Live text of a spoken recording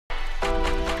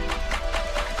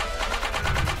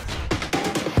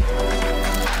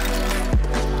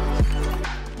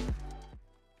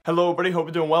Hello everybody, hope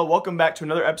you're doing well. Welcome back to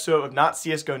another episode of Not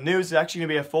CSGO News. It's actually going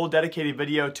to be a full dedicated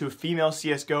video to female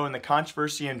CSGO and the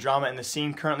controversy and drama in the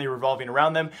scene currently revolving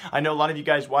around them. I know a lot of you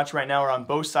guys watching right now are on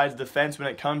both sides of the fence when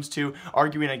it comes to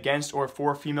arguing against or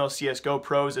for female CSGO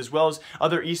pros, as well as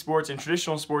other esports and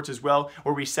traditional sports as well,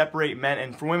 where we separate men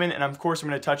and women. And of course, I'm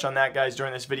going to touch on that, guys,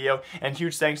 during this video. And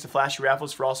huge thanks to Flashy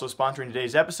Raffles for also sponsoring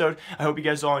today's episode. I hope you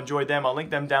guys all enjoyed them. I'll link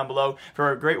them down below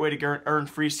for a great way to earn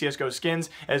free CSGO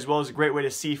skins, as well as a great way to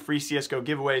see free CSGO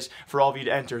giveaways for all of you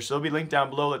to enter. So they'll be linked down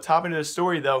below. Let's hop into the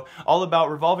story, though, all about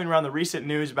revolving around the recent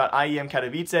news about IEM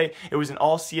Katowice. It was an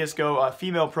all CSGO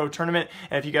female pro tournament,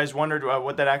 and if you guys wondered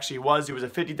what that actually was, it was a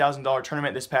 $50,000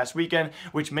 tournament this past weekend,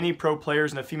 which many pro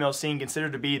players in the female scene consider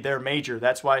to be their major.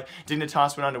 That's why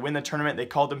Dignitas went on to win the tournament. They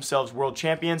called themselves world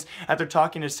champions. After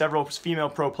talking to several female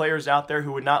pro players out there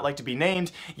who would not like to be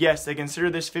named, yes, they consider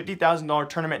this $50,000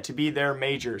 tournament to be their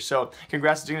major. So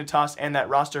congrats to Dignitas and that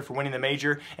roster for winning the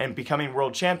major and becoming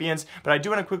world champions. But I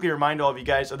do want to quickly remind all of you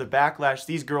guys of the backlash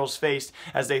these girls faced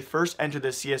as they first entered the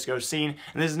CSGO scene.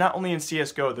 And this is not only in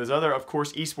CSGO, there's other, of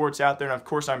course, esports out there, and of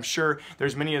course I'm sure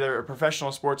there's many other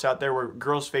professional sports out there where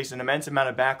girls face an immense amount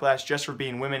of backlash just for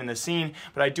being women in the scene.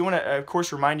 But I do want to, of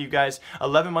course, remind you guys,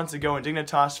 11 months ago when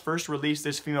Dignitas first released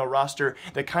this female roster,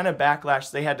 the kind of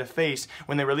backlash they had to face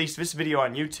when they released this video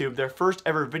on YouTube, their first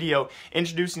ever video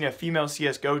introducing a female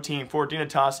CSGO team for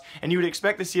Dignitas. And you would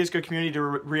expect the CSGO community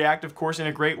to react, of course, in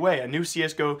a great way. A new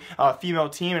CSGO female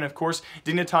team, and of course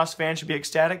Dignitas fans should be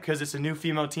ecstatic because it's a new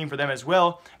female team for them as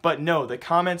well. But no, the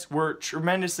comments were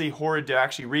tremendously horrid to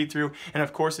actually read through, and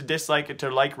of course the dislike to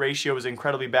like ratio was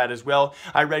incredibly bad as well.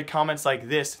 I read comments like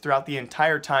this throughout the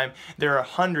entire time. There are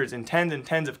hundreds and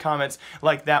tens of comments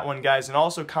like that one, guys, and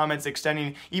also comments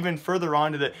extending even further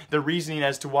on to the reasoning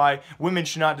as to why women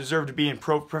should not deserve to be in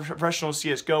professional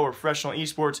CSGO or professional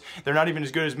esports. They're not even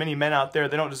as good as many men out there.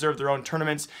 They don't deserve their own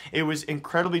tournaments. It was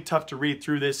incredibly tough to read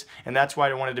through this, and that's why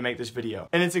I wanted to make this video.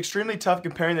 And it's extremely tough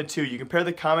comparing the two. You compare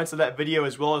the comments of that video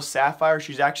as well as Sapphire.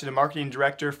 She's actually the marketing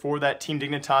director for that team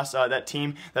Dignitas, that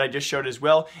team that I just showed as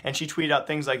well, and she tweeted out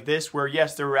things like this, where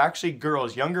yes, there were actually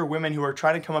girls, younger women who are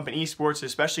trying to come up in esports,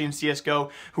 especially in CSGO,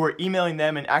 who are emailing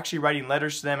them and actually writing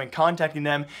letters to them and contacting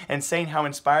them and saying how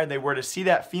inspired they were to see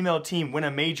that female team win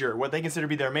a major, what they consider to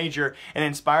be their major, and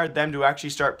inspired them to actually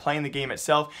start playing the game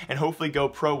itself and hopefully go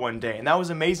pro one day. And that was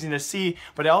amazing to see.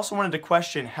 But I also wanted to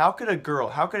question, how could a girl,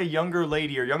 how could a younger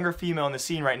lady or younger female in the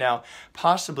scene right now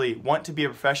possibly want to be a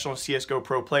professional CSGO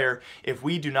pro player if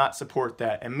we do not support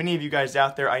that? And many of you guys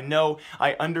out there,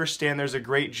 I understand there's a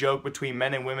great joke between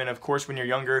men and women. Of course, when you're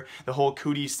younger, the whole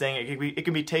cooties thing, it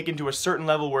can be taken to a certain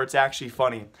level where it's actually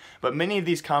funny. But many of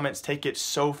these comments take it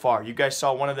so far. You guys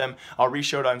saw one of them, I'll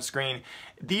re-show it on screen.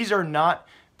 These are not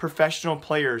professional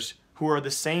players who are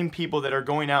the same people that are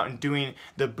going out and doing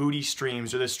the booty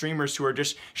streams, or the streamers who are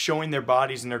just showing their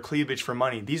bodies and their cleavage for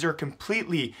money. These are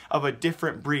completely of a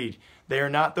different breed. They are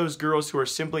not those girls who are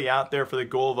simply out there for the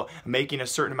goal of making a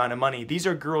certain amount of money. These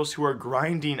are girls who are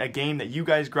grinding a game that you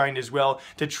guys grind as well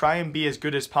to try and be as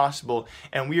good as possible,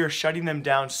 and we are shutting them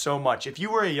down so much. If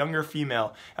you were a younger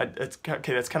female, that's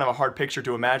kind of a hard picture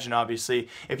to imagine, obviously.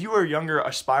 If you were a younger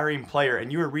aspiring player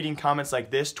and you were reading comments like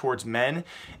this towards men,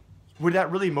 would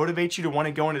that really motivate you to want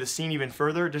to go into the scene even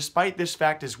further? Despite this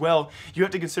fact as well, you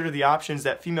have to consider the options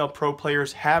that female pro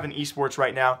players have in esports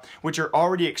right now, which are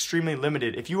already extremely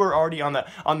limited. If you are already on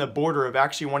the border of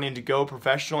actually wanting to go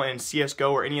professional in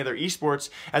CSGO or any other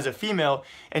esports as a female,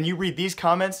 and you read these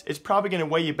comments, it's probably going to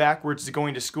weigh you backwards to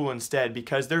going to school instead,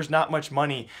 because there's not much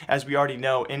money, as we already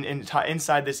know,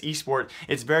 inside this esport.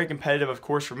 It's very competitive, of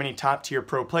course, for many top tier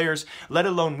pro players, let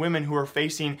alone women who are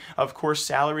facing, of course,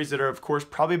 salaries that are, of course,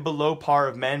 probably below par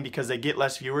of men because they get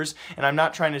less viewers. And I'm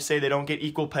not trying to say they don't get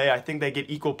equal pay. I think they get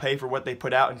equal pay for what they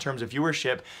put out in terms of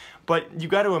viewership. But you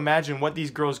got to imagine what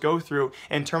these girls go through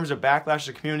in terms of backlash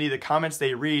to the community, the comments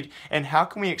they read, and how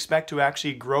can we expect to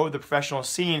actually grow the professional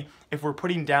scene if we're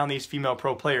putting down these female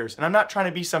pro players? And I'm not trying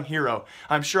to be some hero.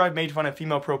 I'm sure I've made fun of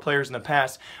female pro players in the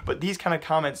past, but these kind of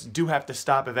comments do have to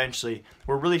stop eventually.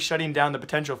 We're really shutting down the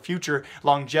potential future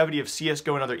longevity of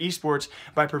CSGO and other esports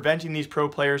by preventing these pro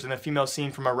players in the female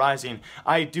scene from arising.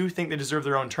 I do think they deserve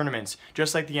their own tournaments,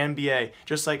 just like the NBA,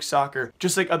 just like soccer,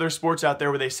 just like other sports out there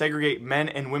where they segregate men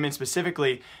and women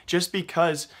specifically. Just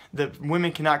because the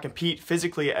women cannot compete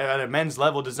physically at a men's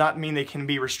level does not mean they can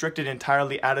be restricted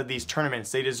entirely out of these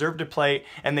tournaments. They deserve to play,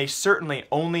 and they certainly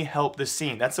only help the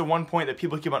scene. That's the one point that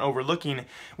people keep on overlooking.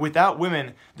 Without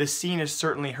women, the scene is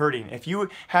certainly hurting. If you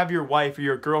have your wife or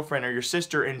your girlfriend or your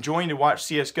sister enjoying to watch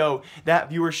CSGO,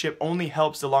 that viewership only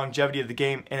helps the longevity of the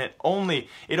game, and it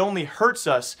only hurts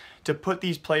us to put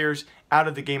these players out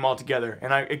of the game altogether.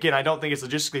 And again, I don't think it's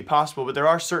logistically possible, but there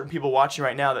are certain people watching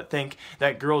right now that think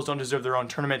that girls don't deserve their own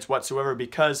tournaments whatsoever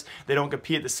because they don't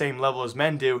compete at the same level as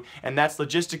men do, and that's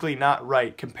logistically not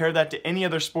right. Compare that to any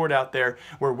other sport out there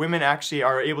where women actually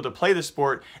are able to play the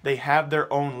sport. They have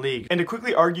their own league. And to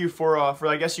quickly argue for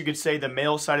I guess you could say the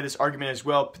male side of this argument as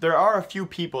well, there are a few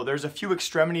people, there's a few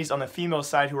extremities on the female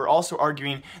side who are also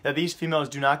arguing that these females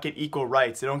do not get equal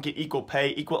rights, they don't get equal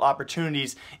pay, equal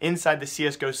opportunities inside the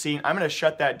CSGO scene. I'm going to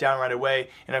shut that down right away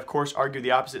and of course argue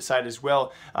the opposite side as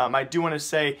well. I do want to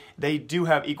say they do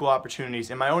have equal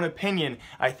opportunities. In my own opinion,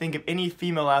 I think if any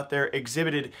female out there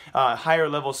exhibited higher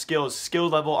level skill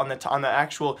level on the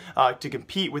actual to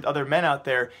compete with other men out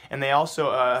there, and they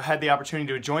also had the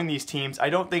opportunity to join these teams, I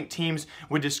don't think teams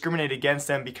would discriminate against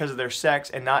them because of their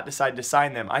sex and not decide to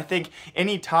sign them. I think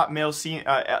any top male team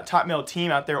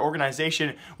out there,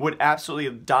 organization, would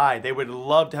absolutely die. They would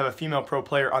love to have a female pro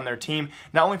player on their team,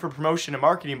 not only for promotion and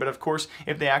marketing, but of course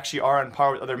if they actually are on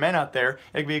par with other men out there,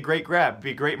 it could be a great grab. It'd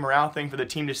be a great morale thing for the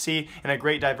team to see, and a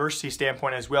great diversity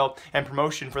standpoint as well, and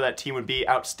promotion for that team would be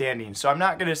outstanding. So I'm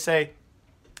not going to say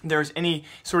there's any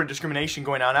sort of discrimination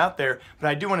going on out there, but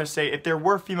I do want to say if there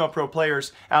were female pro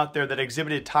players out there that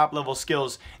exhibited top level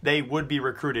skills, they would be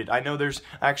recruited. I know there's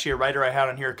actually a writer I had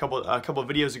on here a couple of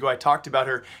videos ago. I talked about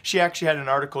her. She actually had an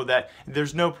article that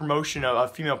there's no promotion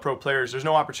of female pro players. There's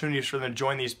no opportunities for them to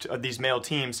join these male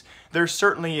teams. There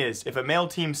certainly is. If a male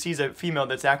team sees a female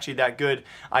that's actually that good,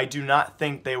 I do not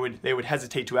think they would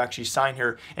hesitate to actually sign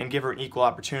her and give her an equal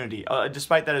opportunity.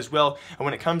 Despite that as well,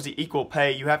 when it comes to equal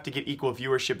pay, you have to get equal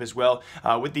viewership as well.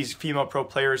 With these female pro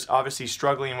players obviously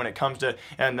struggling when it comes to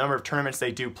a number of tournaments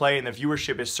they do play, and the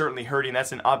viewership is certainly hurting.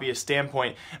 That's an obvious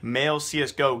standpoint. Male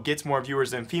CSGO gets more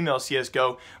viewers than female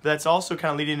CSGO, but that's also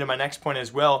kind of leading to my next point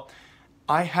as well.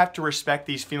 I have to respect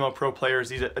these female pro players,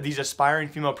 these aspiring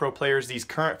female pro players, these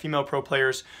current female pro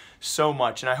players so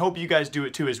much, and I hope you guys do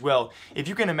it too as well. If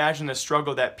you can imagine the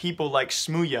struggle that people like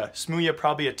Smooya,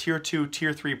 probably a tier 2,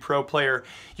 tier 3 pro player,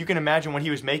 you can imagine what he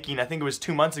was making. I think it was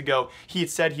 2 months ago, he had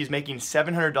said he's making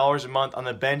 $700 a month on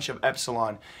the bench of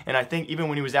Epsilon, and I think even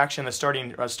when he was actually on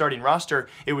the starting roster,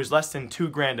 it was less than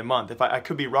 $2 grand a month. If I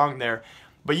could be wrong there.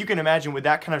 But you can imagine with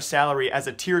that kind of salary as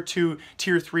a tier 2,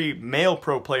 tier 3 male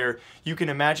pro player, you can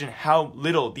imagine how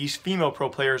little these female pro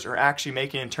players are actually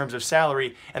making in terms of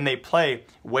salary, and they play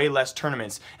way less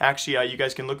tournaments. Actually, you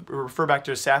guys can refer back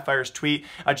to Sapphire's tweet.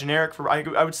 A generic,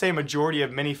 I would say a majority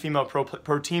of many female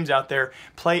pro teams out there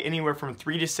play anywhere from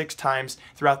 3 to 6 times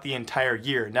throughout the entire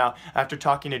year. Now, after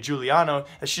talking to Giuliano,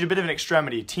 she's a bit of an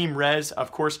extremity. Team Res,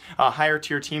 of course, higher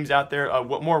tier teams out there,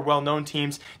 more well-known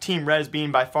teams. Team Res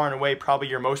being by far and away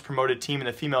probably your most promoted team in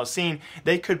the female scene,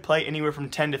 they could play anywhere from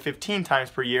 10 to 15 times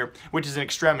per year, which is an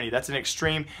extremity. That's an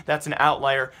extreme, that's an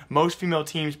outlier. Most female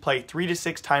teams play 3 to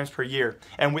 6 times per year,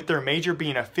 and with their major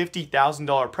being a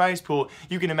 $50,000 prize pool,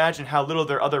 you can imagine how little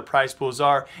their other prize pools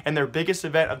are, and their biggest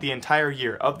event of the entire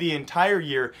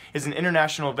year is an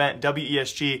international event,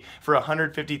 WESG, for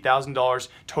 $150,000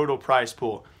 total prize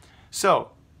pool. So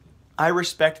I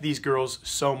respect these girls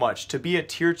so much. To be a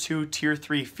tier 2, tier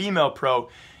 3 female pro,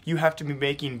 you have to be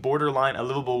making borderline a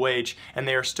livable wage, and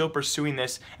they are still pursuing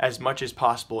this as much as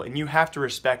possible, and you have to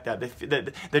respect that.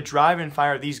 The drive and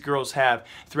fire these girls have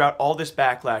throughout all this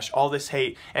backlash, all this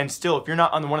hate, and still, if you're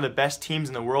not on one of the best teams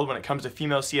in the world when it comes to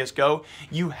female CSGO,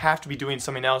 you have to be doing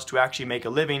something else to actually make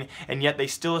a living, and yet they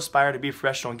still aspire to be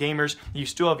professional gamers. You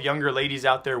still have younger ladies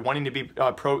out there wanting to be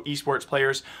pro esports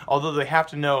players, although they have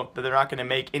to know that they're not going to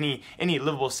make any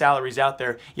livable salaries out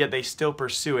there, yet they still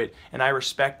pursue it, and I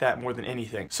respect that more than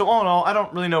anything. So all in all, I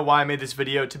don't really know why I made this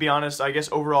video. To be honest, I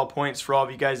guess overall points for all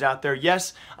of you guys out there.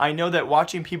 Yes, I know that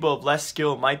watching people of less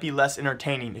skill might be less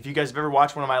entertaining. If you guys have ever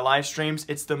watched one of my live streams,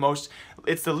 it's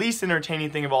the least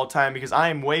entertaining thing of all time because I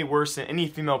am way worse than any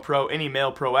female pro, any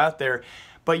male pro out there.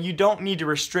 But you don't need to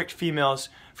restrict females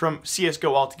from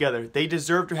CSGO altogether. They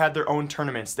deserve to have their own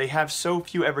tournaments. They have so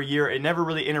few every year. It never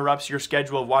really interrupts your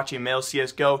schedule of watching male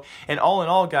CSGO. And all in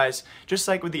all, guys, just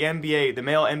like with the NBA, the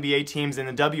male NBA teams, and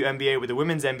the WNBA with the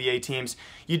women's NBA teams,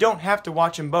 you don't have to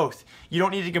watch them both. You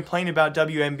don't need to complain about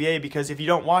WNBA because if you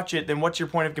don't watch it, then what's your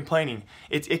point of complaining?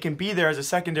 It can be there as a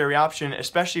secondary option,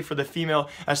 especially for the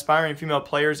aspiring female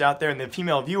players out there and the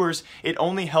female viewers. It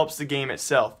only helps the game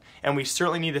itself. And we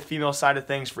certainly need the female side of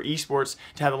things for esports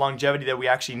to have the longevity that we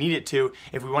actually need it to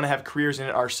if we want to have careers in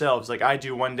it ourselves, like I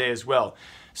do one day as well.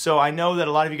 So I know that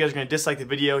a lot of you guys are going to dislike the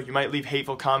video. You might leave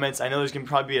hateful comments. I know there's going to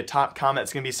probably be a top comment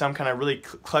that's going to be some kind of really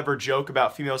clever joke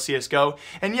about female CSGO.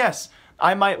 And yes,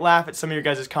 I might laugh at some of your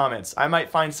guys' comments. I might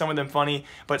find some of them funny,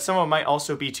 but some of them might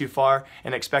also be too far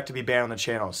and expect to be banned on the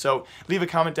channel. So leave a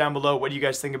comment down below. What do you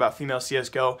guys think about female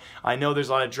CSGO? I know there's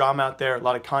a lot of drama out there, a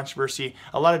lot of controversy,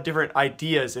 a lot of different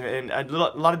ideas, and a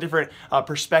lot of different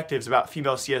perspectives about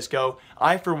female CSGO.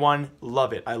 I, for one,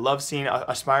 love it. I love seeing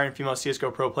aspiring female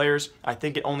CSGO pro players. I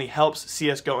think it only helps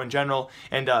CSGO in general,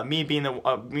 and me being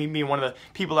one of the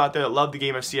people out there that love the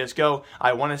game of CSGO,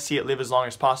 I want to see it live as long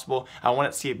as possible. I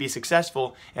want to see it be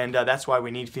successful, and that's why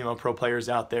we need female pro players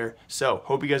out there. So,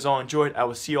 hope you guys all enjoyed. I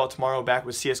will see you all tomorrow back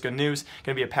with CSGO News.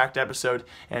 Going to be a packed episode,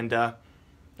 and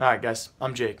alright guys,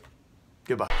 I'm Jake.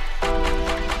 Goodbye.